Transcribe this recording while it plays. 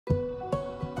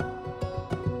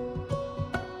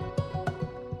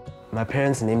My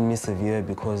parents named me Severe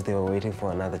because they were waiting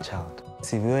for another child.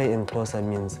 Severe in Xhosa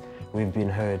means we've been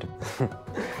heard.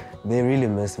 They really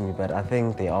miss me, but I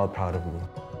think they are proud of me.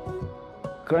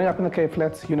 Growing up in the Cape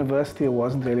Flats, university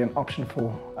wasn't really an option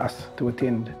for us to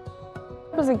attend.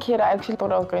 As a kid, I actually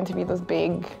thought I was going to be this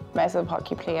big, massive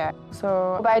hockey player.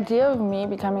 So the idea of me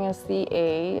becoming a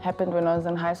CA happened when I was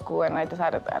in high school, and I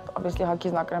decided that obviously hockey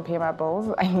is not going to pay my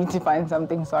bills. I need to find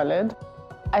something solid.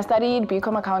 I studied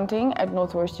BCom accounting at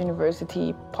Northwest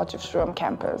University, Potchefstroom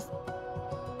campus.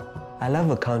 I love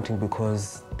accounting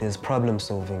because there's problem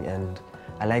solving, and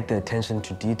I like the attention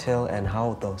to detail and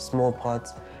how the small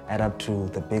parts add up to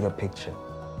the bigger picture.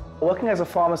 Working as a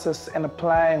pharmacist and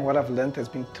applying what I've learned has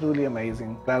been truly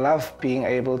amazing. I love being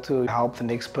able to help the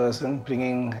next person,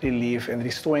 bringing relief and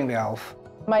restoring their health.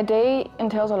 My day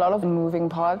entails a lot of moving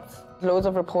parts, loads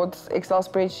of reports, Excel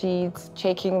spreadsheets,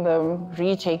 checking them,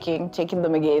 rechecking, checking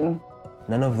them again.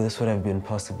 None of this would have been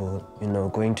possible,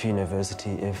 going to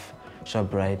university if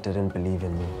Shoprite didn't believe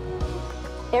in me.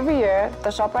 Every year, the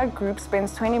Shoprite Group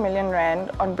spends 20 million rand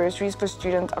on bursaries for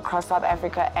students across South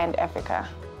Africa and Africa.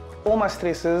 All my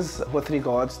stresses with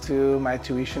regards to my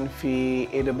tuition fee,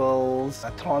 edibles,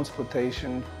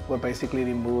 transportation were basically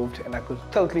removed, and I could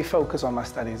totally focus on my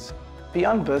studies.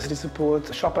 Beyond bursary support,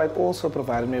 Shoprite also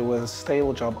provided me with a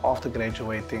stable job after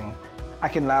graduating. I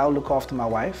can now look after my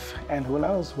wife and, who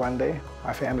knows, one day,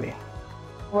 my family.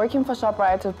 Working for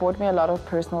Shoprite has brought me a lot of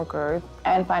personal growth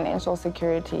and financial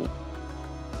security.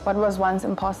 What was once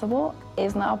impossible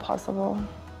is now possible.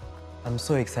 I'm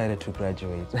so excited to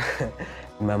graduate.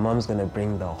 My mom's gonna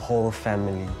bring the whole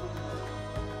family.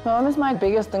 My mom is my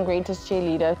biggest and greatest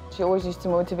cheerleader. She always used to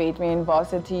motivate me in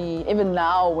varsity. Even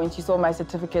now, when she saw my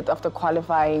certificate after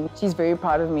qualifying, she's very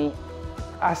proud of me.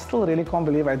 I still really can't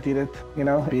believe I did it,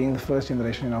 being the first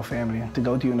generation in our family to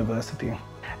go to university.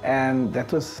 And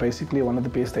that was basically one of the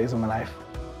best days of my life.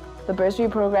 The bursary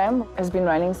program has been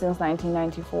running since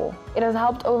 1994. It has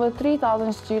helped over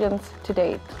 3,000 students to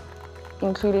date,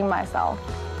 including myself.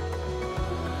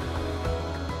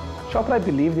 Shoprite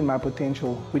believed in my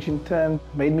potential, which in turn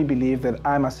made me believe that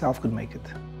I myself could make it.